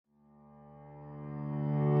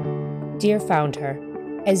Dear Founder,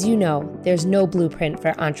 as you know, there's no blueprint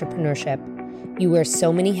for entrepreneurship. You wear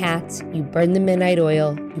so many hats, you burn the midnight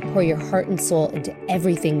oil, you pour your heart and soul into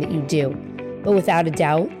everything that you do. But without a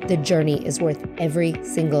doubt, the journey is worth every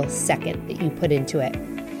single second that you put into it.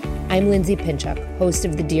 I'm Lindsay Pinchuk, host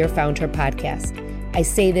of the Dear Founder podcast. I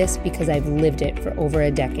say this because I've lived it for over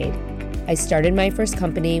a decade. I started my first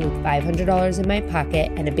company with $500 in my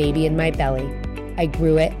pocket and a baby in my belly. I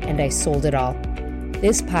grew it and I sold it all.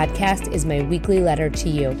 This podcast is my weekly letter to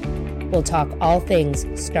you. We'll talk all things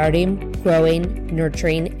starting, growing,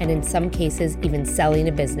 nurturing, and in some cases, even selling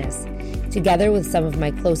a business. Together with some of my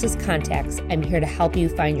closest contacts, I'm here to help you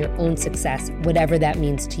find your own success, whatever that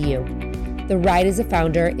means to you. The ride as a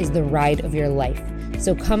founder is the ride of your life.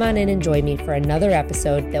 So come on in and join me for another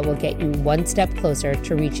episode that will get you one step closer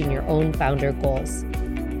to reaching your own founder goals.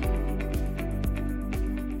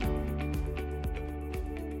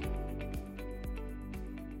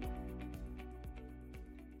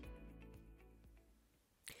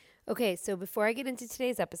 Okay, so before I get into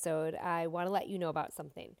today's episode, I want to let you know about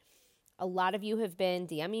something. A lot of you have been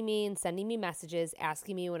DMing me and sending me messages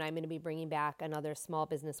asking me when I'm going to be bringing back another small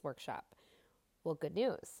business workshop. Well, good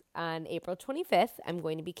news. On April 25th, I'm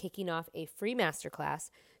going to be kicking off a free masterclass,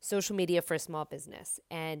 Social Media for Small Business.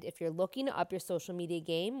 And if you're looking to up your social media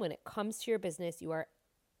game when it comes to your business, you are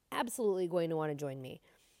absolutely going to want to join me.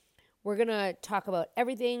 We're going to talk about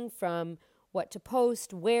everything from what to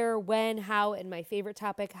post, where, when, how, and my favorite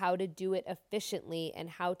topic, how to do it efficiently and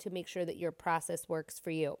how to make sure that your process works for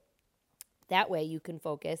you. That way you can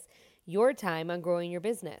focus your time on growing your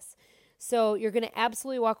business. So you're going to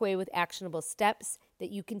absolutely walk away with actionable steps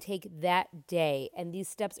that you can take that day. And these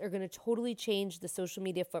steps are going to totally change the social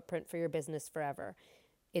media footprint for your business forever.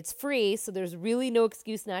 It's free, so there's really no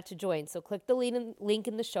excuse not to join. So click the link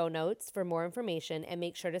in the show notes for more information and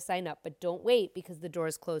make sure to sign up. But don't wait because the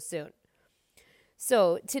doors close soon.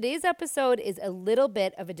 So today's episode is a little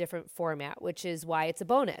bit of a different format, which is why it's a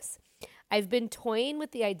bonus. I've been toying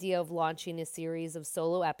with the idea of launching a series of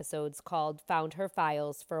solo episodes called Found Her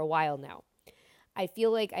Files for a while now. I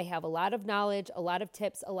feel like I have a lot of knowledge, a lot of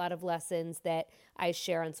tips, a lot of lessons that I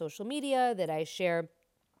share on social media, that I share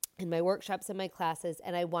in my workshops and my classes,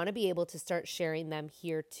 and I want to be able to start sharing them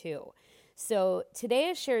here too. So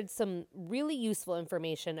today I shared some really useful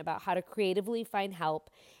information about how to creatively find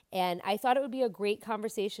help, and I thought it would be a great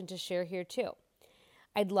conversation to share here too.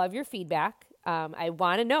 I'd love your feedback. I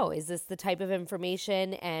want to know, is this the type of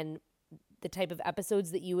information and the type of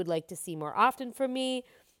episodes that you would like to see more often from me?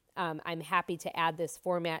 I'm happy to add this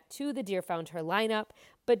format to the Dear Founder lineup,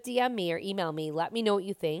 but DM me or email me. Let me know what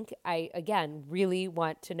you think. I, again, really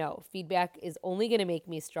want to know. Feedback is only going to make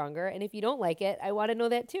me stronger, and if you don't like it, I want to know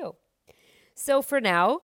that too. So for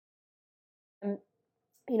now,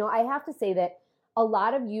 I have to say that a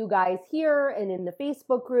lot of you guys here and in the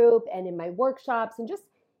Facebook group and in my workshops and just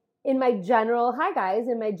in my general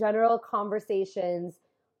conversations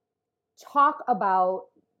talk about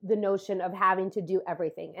the notion of having to do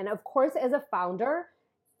everything. And of course, as a founder,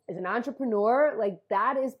 as an entrepreneur, like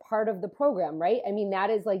that is part of the program, right? I mean, that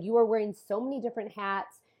is like you are wearing so many different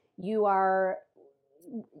hats. You are,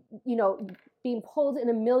 being pulled in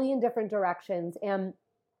a million different directions. And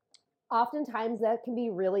oftentimes that can be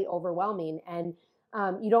really overwhelming and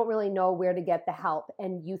you don't really know where to get the help.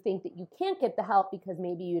 And you think that you can't get the help because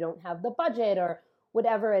maybe you don't have the budget or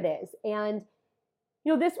whatever it is. And,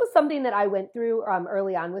 this was something that I went through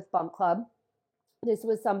early on with Bump Club. This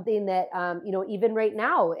was something that, even right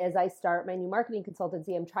now, as I start my new marketing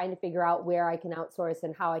consultancy, I'm trying to figure out where I can outsource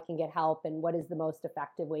and how I can get help and what is the most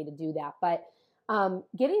effective way to do that. But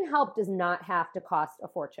getting help does not have to cost a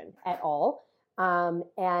fortune at all.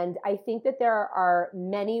 And I think that there are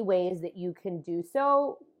many ways that you can do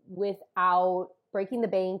so without breaking the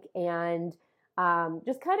bank and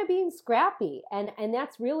just kind of being scrappy. And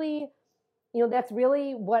that's really,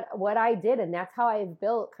 what I did. And that's how I've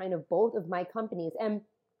built kind of both of my companies. And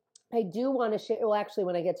I do want to share, well, actually,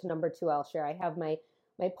 when I get to number 2, I'll share. I have my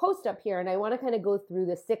post up here, and I want to kind of go through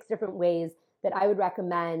the 6 different ways that I would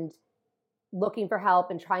recommend looking for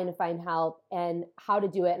help and trying to find help and how to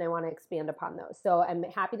do it. And I want to expand upon those. So I'm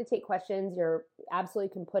happy to take questions. You're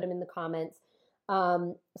absolutely can put them in the comments.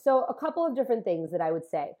 So a couple of different things that I would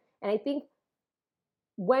say. And I think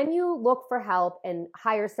when you look for help and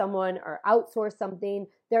hire someone or outsource something,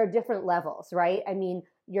 there are different levels, right? I mean,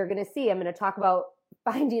 you're going to see, I'm going to talk about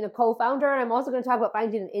finding a co-founder, and I'm also going to talk about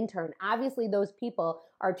finding an intern. Obviously, those people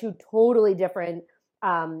are 2 totally different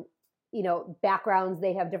backgrounds.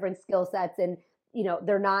 They have different skill sets and,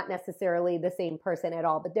 they're not necessarily the same person at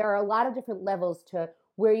all, but there are a lot of different levels to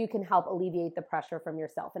where you can help alleviate the pressure from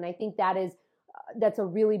yourself. And I think that is that's a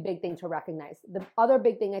really big thing to recognize. The other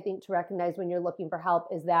big thing I think to recognize when you're looking for help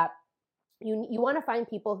is that you want to find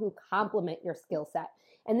people who complement your skill set.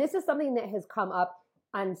 And this is something that has come up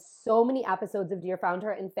on so many episodes of Dear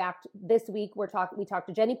Founder. In fact, this week we talked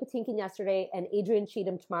to Jenny Patinkin yesterday and Adrienne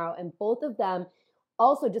Cheatham tomorrow, and both of them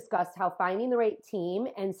also discussed how finding the right team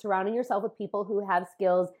and surrounding yourself with people who have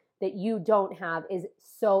skills that you don't have is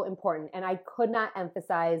so important. And I could not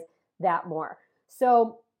emphasize that more.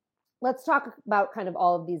 So let's talk about kind of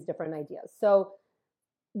all of these different ideas. So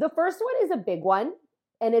the first one is a big one.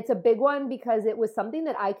 And it's a big one because it was something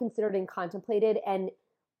that I considered and contemplated. And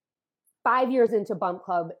 5 years into Bump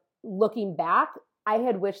Club, looking back, I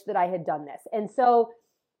had wished that I had done this. And so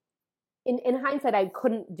in hindsight, I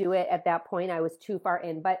couldn't do it at that point. I was too far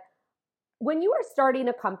in. But when you are starting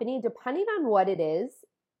a company, depending on what it is,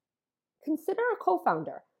 consider a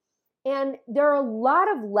co-founder. And there are a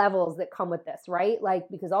lot of levels that come with this, right? Like,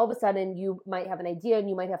 because all of a sudden you might have an idea and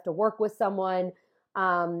you might have to work with someone.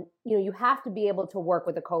 You have to be able to work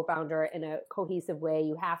with a co-founder in a cohesive way.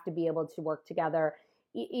 You have to be able to work together.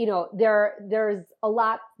 There's a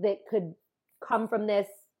lot that could come from this.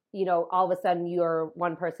 All of a sudden you're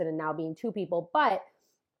one person and now being two people. But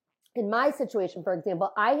in my situation, for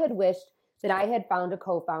example, I had wished that I had found a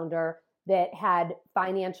co-founder that had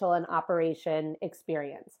financial and operation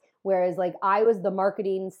experience. Whereas like I was the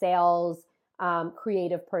marketing, sales,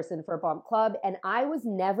 creative person for Bump Club. And I was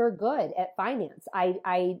never good at finance.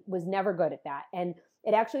 I was never good at that. And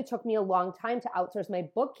it actually took me a long time to outsource my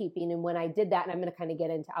bookkeeping. And when I did that, and I'm going to kind of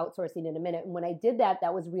get into outsourcing in a minute. And when I did that,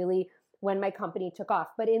 that was really when my company took off.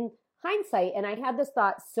 But in hindsight, and I had this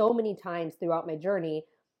thought so many times throughout my journey,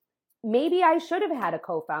 maybe I should have had a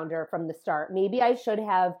co-founder from the start. Maybe I should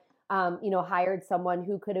have, hired someone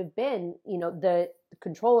who could have been, the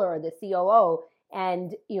controller or the COO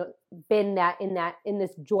and, been in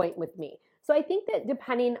this joint with me. So I think that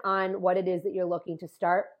depending on what it is that you're looking to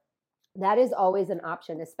start, that is always an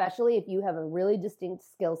option, especially if you have a really distinct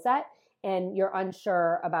skill set and you're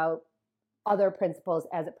unsure about other principles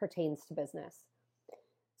as it pertains to business.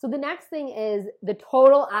 So the next thing is the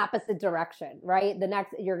total opposite direction, right? The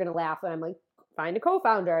next, you're going to laugh when I'm like, find a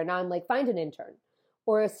co-founder. And now I'm like, find an intern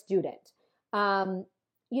or a student.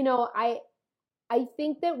 I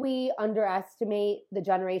think that we underestimate the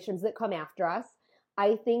generations that come after us.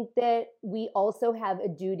 I think that we also have a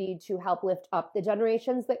duty to help lift up the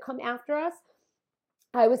generations that come after us.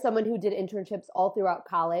 I was someone who did internships all throughout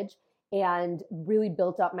college and really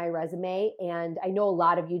built up my resume. And I know a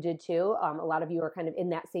lot of you did too. A lot of you are kind of in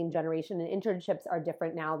that same generation, and internships are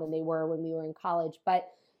different now than they were when we were in college. But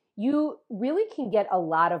you really can get a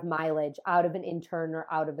lot of mileage out of an intern or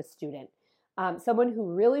out of a student. Someone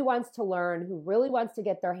who really wants to learn, who really wants to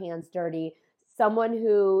get their hands dirty, someone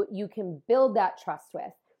who you can build that trust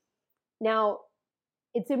with. Now,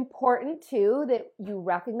 it's important too that you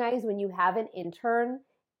recognize when you have an intern,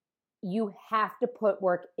 you have to put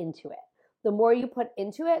work into it. The more you put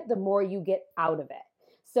into it, the more you get out of it.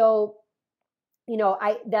 So,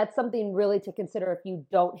 that's something really to consider if you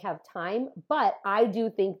don't have time. But I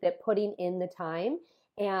do think that putting in the time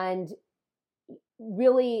and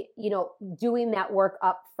really, doing that work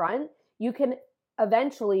up front, you can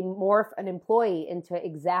eventually morph an employee into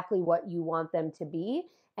exactly what you want them to be.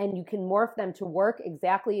 And you can morph them to work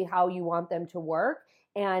exactly how you want them to work.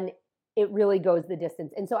 And it really goes the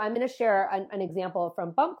distance. And so I'm going to share an example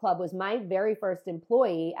from Bump Club. Was my very first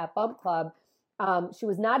employee at Bump Club. She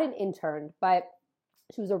was not an intern, but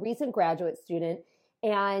she was a recent graduate student,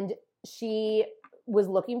 and she was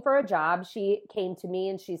looking for a job. She came to me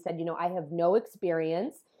and she said, I have no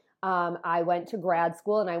experience. I went to grad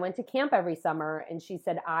school and I went to camp every summer. And she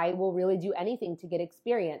said, I will really do anything to get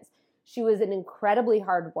experience. She was an incredibly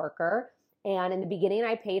hard worker. And in the beginning,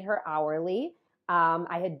 I paid her hourly.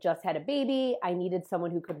 I had just had a baby. I needed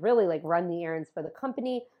someone who could really run the errands for the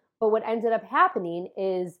company. But what ended up happening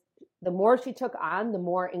is the more she took on, the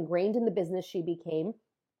more ingrained in the business she became.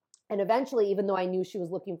 And eventually, even though I knew she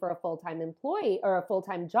was looking for a full-time employee or a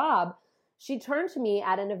full-time job, she turned to me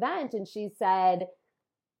at an event and she said,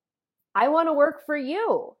 I want to work for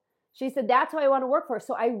you. She said, that's who I want to work for.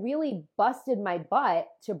 So I really busted my butt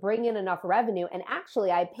to bring in enough revenue. And actually,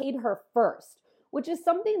 I paid her first, which is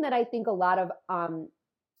something that I think a lot of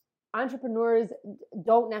entrepreneurs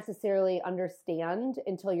don't necessarily understand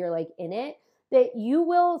until you're in it, that you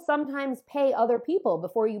will sometimes pay other people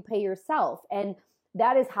before you pay yourself. And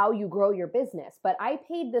that is how you grow your business. But I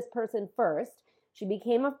paid this person first. She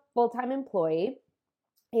became a full-time employee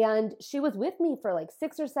and she was with me for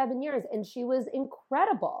 6 or 7 years and she was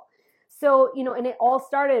incredible. So, and it all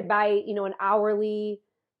started by,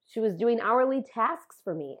 she was doing hourly tasks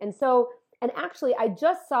for me. And so And actually, I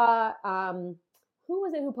just saw, who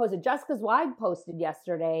was it who posted? Jessica Zweig posted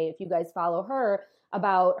yesterday, if you guys follow her,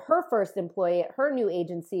 about her first employee at her new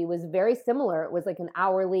agency was very similar. It was like an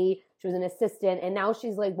hourly, she was an assistant, and now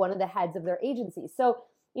she's like one of the heads of their agency. So,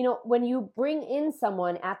 when you bring in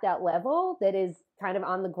someone at that level that is kind of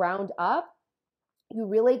on the ground up, you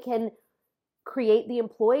really can create the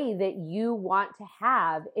employee that you want to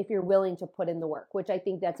have if you're willing to put in the work, which I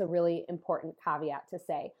think that's a really important caveat to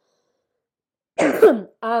say.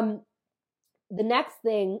 The next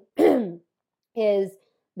thing is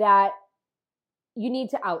that you need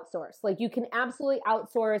to outsource. Like, you can absolutely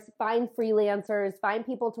outsource, find freelancers, find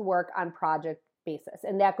people to work on project basis.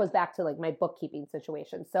 And that goes back to like my bookkeeping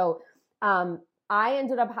situation. So I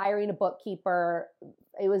ended up hiring a bookkeeper.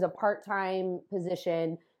 It was a part-time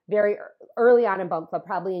position very early on in Bump Club,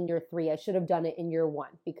 probably in year 3. I should have done it in year 1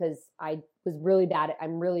 because I'm really bad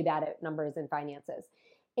at numbers and finances.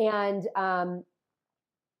 And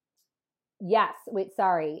yes,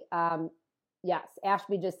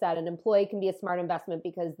 Ashby just said an employee can be a smart investment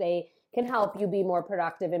because they can help you be more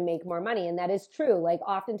productive and make more money. And that is true. Like,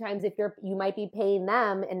 oftentimes you might be paying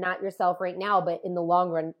them and not yourself right now, but in the long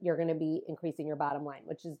run, you're going to be increasing your bottom line,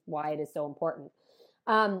 which is why it is so important.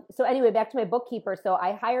 So anyway, back to my bookkeeper. So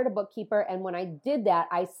I hired a bookkeeper, and when I did that,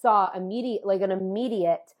 I saw an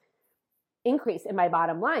immediate increase in my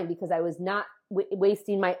bottom line because I was not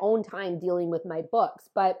wasting my own time dealing with my books.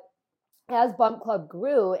 But as Bump Club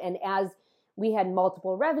grew and as we had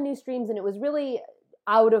multiple revenue streams, and it was really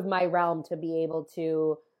out of my realm to be able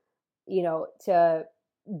to, to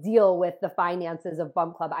deal with the finances of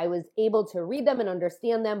Bump Club. I was able to read them and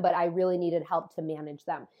understand them, but I really needed help to manage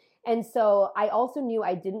them. And so I also knew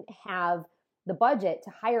I didn't have the budget to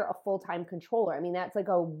hire a full-time controller. I mean, that's like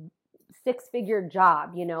a 6-figure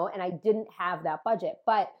job, and I didn't have that budget.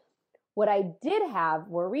 But what I did have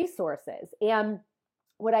were resources. And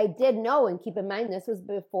what I did know, and keep in mind, this was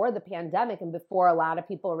before the pandemic and before a lot of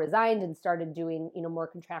people resigned and started doing, more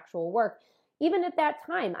contractual work. Even at that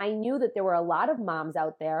time, I knew that there were a lot of moms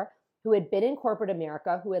out there who had been in corporate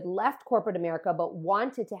America, who had left corporate America, but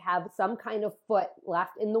wanted to have some kind of foot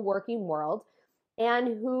left in the working world,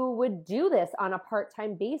 and who would do this on a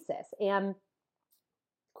part-time basis. And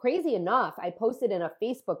crazy enough, I posted in a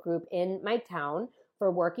Facebook group in my town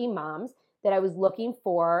for working moms that I was looking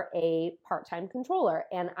for a part-time controller.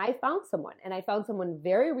 And I found someone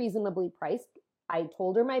very reasonably priced. I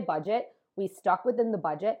told her my budget. We stuck within the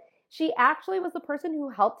budget. She actually was the person who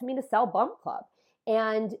helped me to sell Bump Club.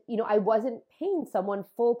 And, I wasn't paying someone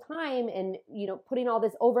full time and, putting all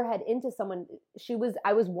this overhead into someone.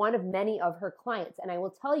 I was one of many of her clients. And I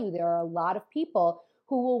will tell you, there are a lot of people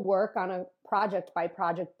who will work on a project by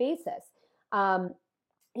project basis.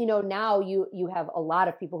 Now you have a lot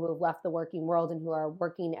of people who have left the working world and who are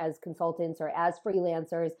working as consultants or as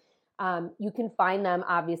freelancers. You can find them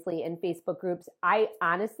obviously in Facebook groups.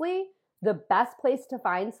 The best place to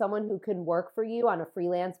find someone who can work for you on a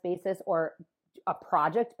freelance basis or a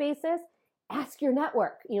project basis, ask your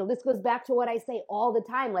network. This goes back to what I say all the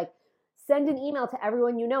time. Like, send an email to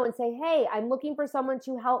everyone you know and say, hey, I'm looking for someone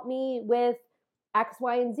to help me with X,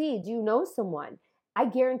 Y, and Z. Do you know someone? I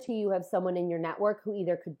guarantee you have someone in your network who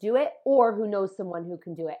either could do it or who knows someone who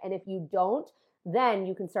can do it. And if you don't, then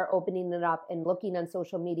you can start opening it up and looking on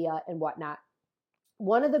social media and whatnot.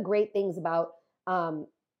 One of the great things about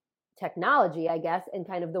technology, I guess, and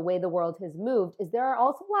kind of the way the world has moved is there are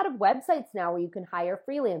also a lot of websites now where you can hire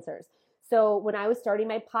freelancers. So when I was starting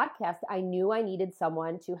my podcast, I knew I needed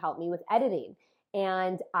someone to help me with editing.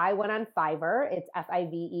 And I went on Fiverr. It's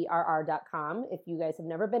Fiverr.com. If you guys have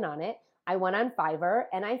never been on it, I went on Fiverr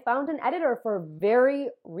and I found an editor for very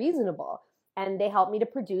reasonable. And they helped me to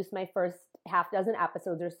produce my first half dozen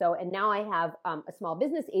episodes or so. And now I have a small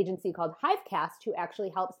business agency called Hivecast who actually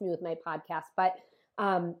helps me with my podcast. But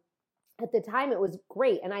at the time, it was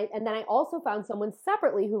great. And then I also found someone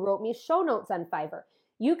separately who wrote me show notes on Fiverr.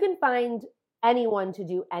 You can find anyone to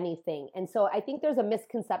do anything. And so I think there's a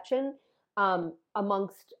misconception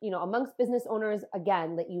amongst business owners,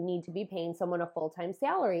 again, that you need to be paying someone a full-time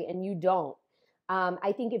salary, and you don't.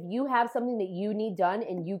 I think if you have something that you need done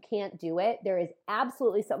and you can't do it, there is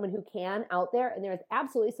absolutely someone who can out there, and there is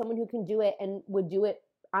absolutely someone who can do it and would do it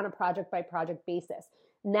on a project by project basis.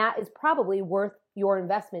 And that is probably worth your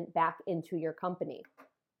investment back into your company.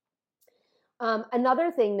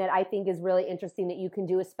 Another thing that I think is really interesting that you can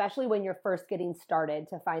do, especially when you're first getting started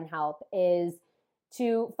to find help, is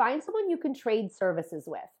to find someone you can trade services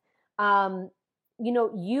with.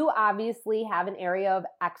 You obviously have an area of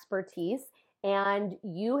expertise, and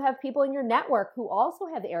you have people in your network who also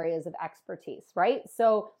have areas of expertise, right?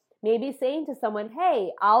 So maybe saying to someone,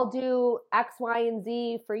 hey, I'll do X, Y, and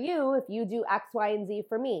Z for you if you do X, Y, and Z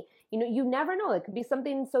for me. You never know. It could be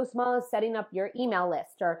something so small as setting up your email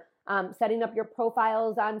list or setting up your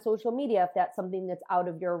profiles on social media if that's something that's out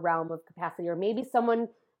of your realm of capacity. Or maybe someone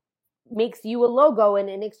makes you a logo and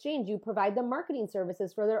in exchange you provide them marketing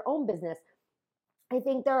services for their own business. I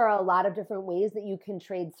think there are a lot of different ways that you can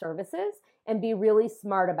trade services and be really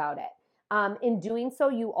smart about it. In doing so,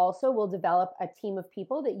 you also will develop a team of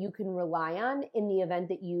people that you can rely on in the event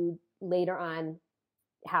that you later on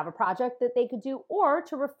have a project that they could do, or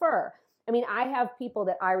to refer. I mean, I have people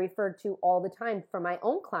that I refer to all the time for my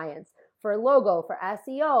own clients, for logo, for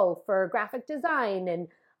SEO, for graphic design, and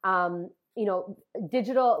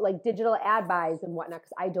digital ad buys and whatnot,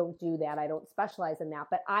 because I don't do that. I don't specialize in that.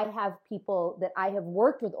 But I have people that I have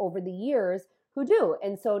worked with over the years who do.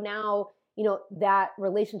 And so now, that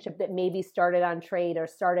relationship that maybe started on trade or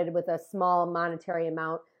started with a small monetary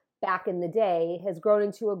amount back in the day has grown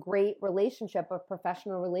into a great relationship, a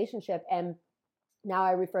professional relationship. And now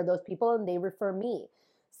I refer those people and they refer me.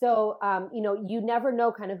 So, you never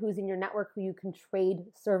know kind of who's in your network, who you can trade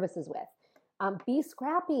services with. Be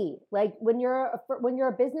scrappy. Like when you're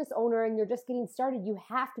a business owner and you're just getting started, you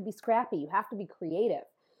have to be scrappy. You have to be creative.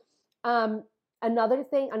 Another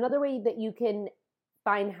way that you can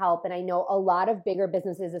find help, and I know a lot of bigger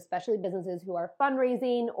businesses, especially businesses who are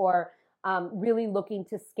fundraising or really looking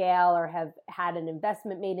to scale or have had an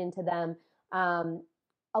investment made into them,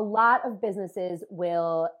 a lot of businesses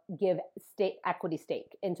will give equity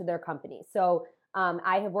stake into their company. So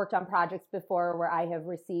I have worked on projects before where I have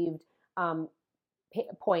received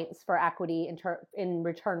points for equity in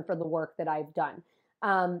return for the work that I've done.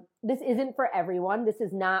 This isn't for everyone. This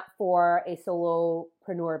is not for a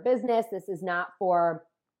solopreneur business. This is not for,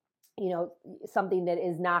 something that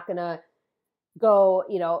is not going to go,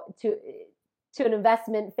 to an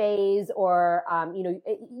investment phase, or,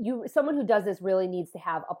 someone who does this really needs to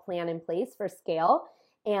have a plan in place for scale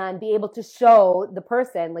and be able to show the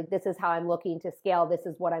person, like, this is how I'm looking to scale. This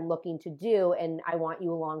is what I'm looking to do. And I want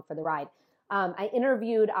you along for the ride. I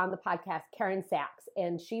interviewed on the podcast Karen Sachs,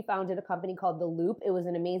 and she founded a company called The Loop. It was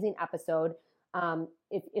an amazing episode.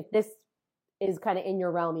 If this is kind of in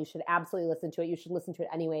your realm, you should absolutely listen to it. You should listen to it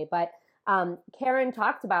anyway. But Karen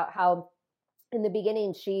talked about how in the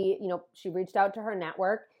beginning she reached out to her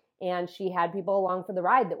network and she had people along for the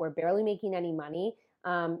ride that were barely making any money.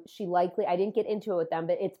 I didn't get into it with them,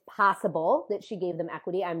 but it's possible that she gave them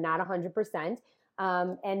equity. I'm not 100%.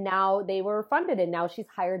 And now they were funded and now she's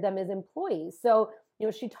hired them as employees. So,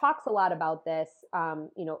 she talks a lot about this,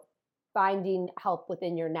 finding help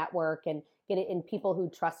within your network and get it in people who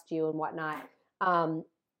trust you and whatnot, on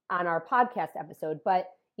our podcast episode. But,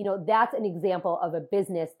 that's an example of a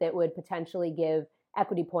business that would potentially give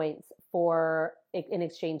equity points in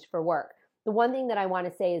exchange for work. The one thing that I want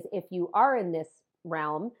to say is if you are in this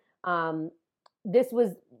realm, this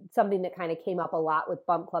was something that kind of came up a lot with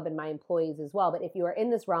Bump Club and my employees as well. But if you are in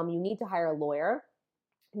this realm, you need to hire a lawyer.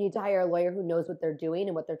 You need to hire a lawyer who knows what they're doing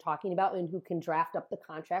and what they're talking about and who can draft up the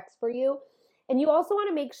contracts for you. And you also want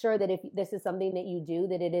to make sure that if this is something that you do,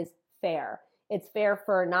 that it is fair. It's fair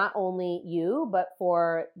for not only you, but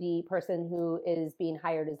for the person who is being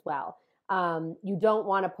hired as well. You don't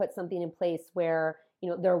want to put something in place where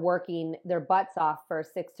they're working their butts off for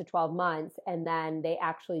 6 to 12 months and then they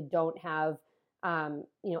actually don't have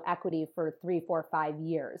equity for 3, 4, 5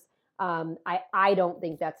 years. I don't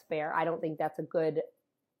think that's fair. I don't think that's a good,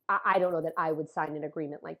 I don't know that I would sign an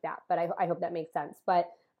agreement like that, but I hope that makes sense. But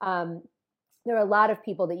there are a lot of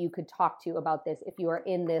people that you could talk to about this if you are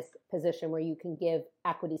in this position where you can give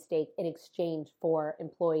equity stake in exchange for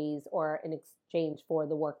employees or in exchange for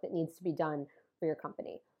the work that needs to be done for your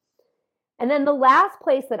company. And then the last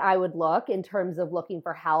place that I would look in terms of looking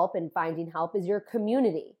for help and finding help is your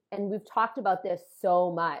community. And we've talked about this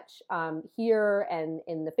so much here and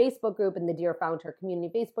in the Facebook group, in the Dear Founder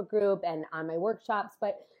Community Facebook group and on my workshops.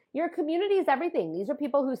 But your community is everything. These are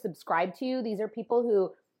people who subscribe to you. These are people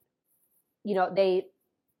who,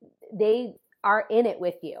 they are in it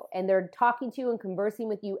with you and they're talking to you and conversing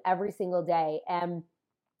with you every single day. And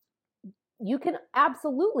you can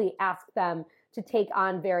absolutely ask them to take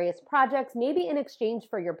on various projects, maybe in exchange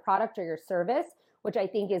for your product or your service, which I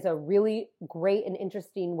think is a really great and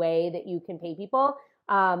interesting way that you can pay people,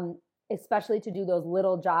 especially to do those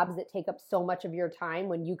little jobs that take up so much of your time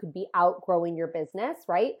when you could be outgrowing your business,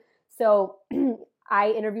 right? So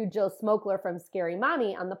I interviewed Jill Smokler from Scary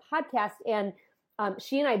Mommy on the podcast, and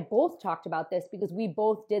she and I both talked about this because we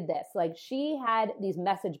both did this. Like, she had these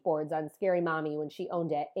message boards on Scary Mommy when she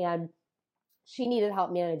owned it, and she needed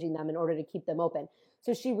help managing them in order to keep them open.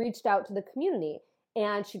 So she reached out to the community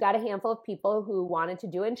And she got a handful of people who wanted to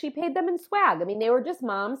do it, and she paid them in swag. I mean, they were just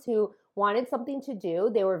moms who wanted something to do.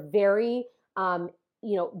 They were very,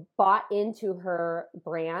 bought into her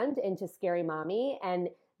brand, into Scary Mommy, and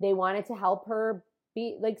they wanted to help her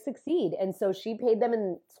be like succeed. And so she paid them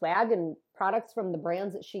in swag and products from the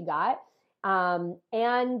brands that she got.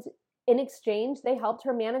 And in exchange, they helped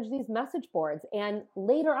her manage these message boards. And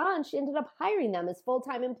later on, she ended up hiring them as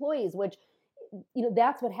full-time employees, which,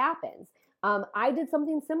 that's what happens. I did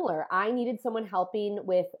something similar. I needed someone helping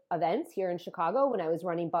with events here in Chicago when I was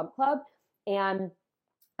running Bump Club. And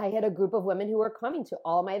I had a group of women who were coming to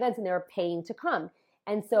all my events and they were paying to come.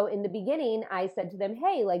 And so in the beginning, I said to them,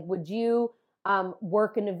 hey, like, would you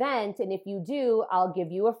work an event? And if you do, I'll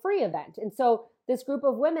give you a free event. And so this group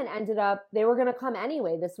of women ended up, they were going to come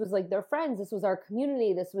anyway. This was like their friends. This was our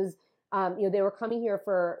community. This was, they were coming here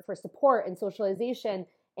for support and socialization.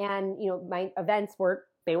 And, my events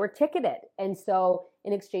they were ticketed. And so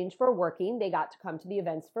in exchange for working, they got to come to the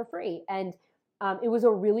events for free. And it was a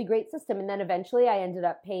really great system. And then eventually I ended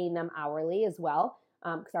up paying them hourly as well,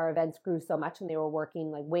 because our events grew so much and they were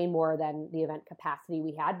working like way more than the event capacity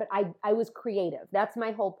we had. But I was creative. That's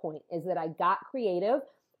my whole point, is that I got creative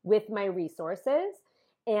with my resources.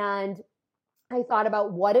 And I thought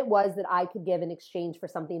about what it was that I could give in exchange for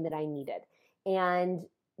something that I needed. And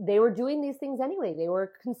they were doing these things anyway. They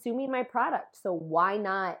were consuming my product. So why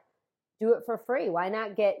not do it for free? Why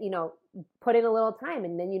not put in a little time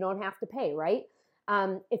and then you don't have to pay, right?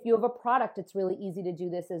 If you have a product, it's really easy to do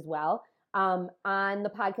this as well. On the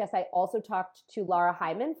podcast, I also talked to Laura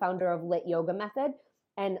Hyman, founder of Lit Yoga Method.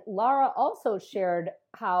 And Laura also shared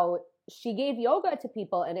how she gave yoga to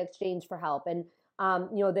people in exchange for help. And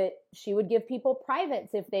that she would give people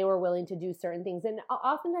privates if they were willing to do certain things. And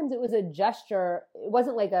oftentimes it was a gesture. It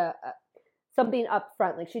wasn't like something up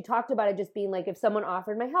front. Like she talked about it just being like, if someone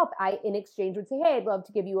offered my help, I, in exchange, would say, hey, I'd love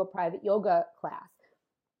to give you a private yoga class.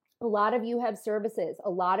 A lot of you have services. A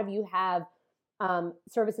lot of you have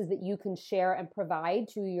services that you can share and provide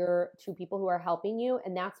to people who are helping you.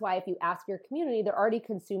 And that's why if you ask your community, they're already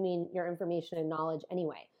consuming your information and knowledge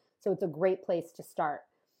anyway. So it's a great place to start.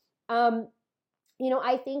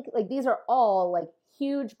 I think like these are all like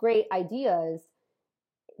huge, great ideas,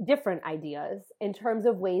 different ideas in terms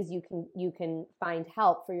of ways you can find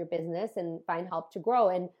help for your business and find help to grow.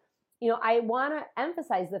 And, I want to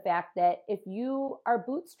emphasize the fact that if you are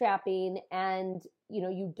bootstrapping and,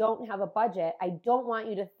 you don't have a budget, I don't want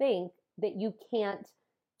you to think that you can't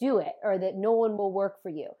do it or that no one will work for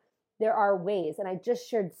you. There are ways. And I just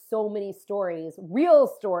shared so many stories, real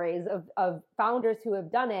stories of founders who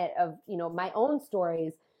have done it, of, my own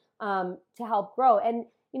stories to help grow. And,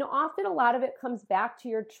 often a lot of it comes back to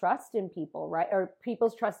your trust in people, right? Or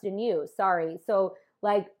people's trust in you. Sorry. So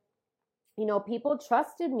like, people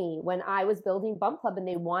trusted me when I was building Bump Club and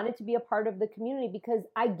they wanted to be a part of the community because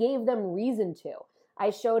I gave them reason to. I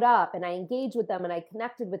showed up and I engaged with them and I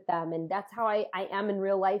connected with them. And that's how I am in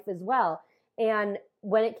real life as well. And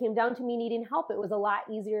when it came down to me needing help, it was a lot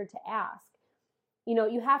easier to ask.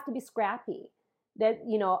 You have to be scrappy. That,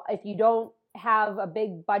 if you don't have a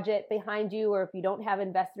big budget behind you or if you don't have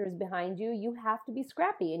investors behind you, you have to be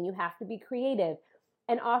scrappy and you have to be creative.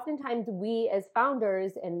 And oftentimes we as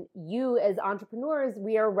founders and you as entrepreneurs,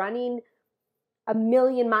 we are running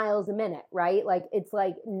 1,000,000 miles a minute, right? Like it's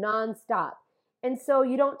like nonstop. And so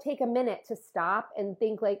you don't take a minute to stop and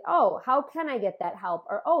think like, oh, how can I get that help?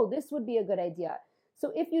 Or, oh, this would be a good idea.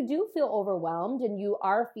 So if you do feel overwhelmed and you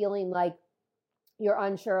are feeling like you're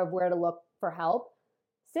unsure of where to look for help,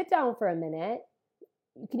 sit down for a minute.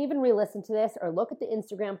 You can even re-listen to this or look at the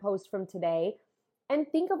Instagram post from today and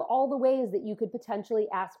think of all the ways that you could potentially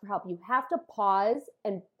ask for help. You have to pause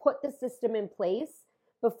and put the system in place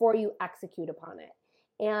before you execute upon it.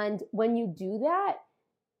 And when you do that,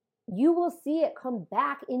 you will see it come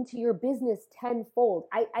back into your business tenfold.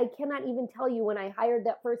 I cannot even tell you when I hired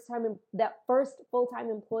that first full-time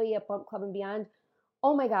employee at Bump Club and Beyond,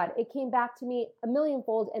 oh my God, it came back to me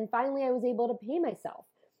 1,000,000-fold. And finally I was able to pay myself.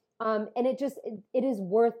 And it is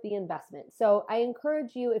worth the investment. So I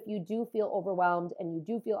encourage you, if you do feel overwhelmed and you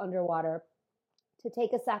do feel underwater, to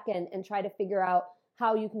take a second and try to figure out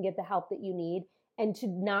how you can get the help that you need and to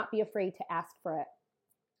not be afraid to ask for it.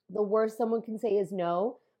 The worst someone can say is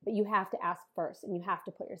no, but you have to ask first and you have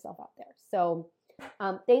to put yourself out there. So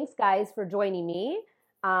thanks guys for joining me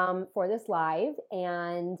for this live,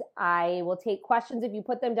 and I will take questions. If you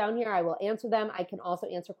put them down here, I will answer them. I can also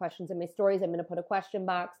answer questions in my stories. I'm going to put a question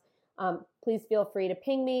box. Please feel free to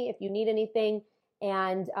ping me if you need anything.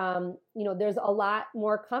 And, there's a lot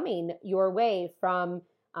more coming your way from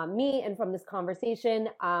me and from this conversation.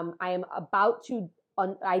 I am about to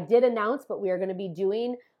I did announce, but we are going to be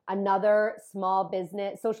doing another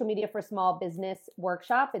social media for small business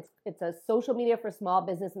workshop. It's a social media for small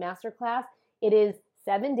business masterclass. It is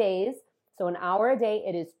 7 days, so an hour a day.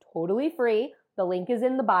 It is totally free. The link is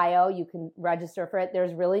in the bio. You can register for it.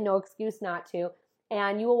 There's really no excuse not to.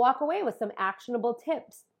 And you will walk away with some actionable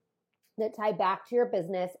tips that tie back to your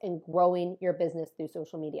business and growing your business through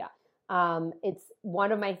social media. It's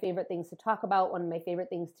one of my favorite things to talk about, one of my favorite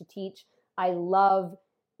things to teach. I love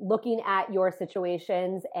looking at your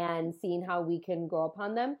situations and seeing how we can grow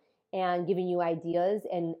upon them and giving you ideas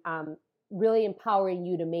and really empowering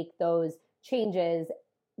you to make those changes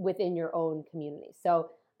within your own community. So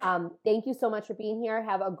thank you so much for being here.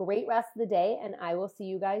 Have a great rest of the day, and I will see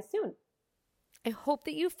you guys soon. I hope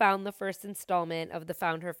that you found the first installment of the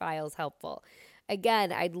Found Her Files helpful.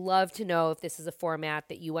 Again, I'd love to know if this is a format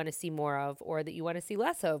that you want to see more of, or that you want to see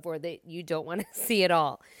less of, or that you don't want to see at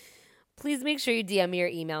all. Please make sure you DM me or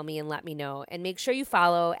email me and let me know. And make sure you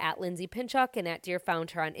follow at Lindsay Pinchuk and at Dear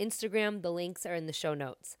Found Her on Instagram. The links are in the show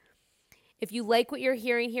notes. If you like what you're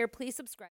hearing here, please subscribe.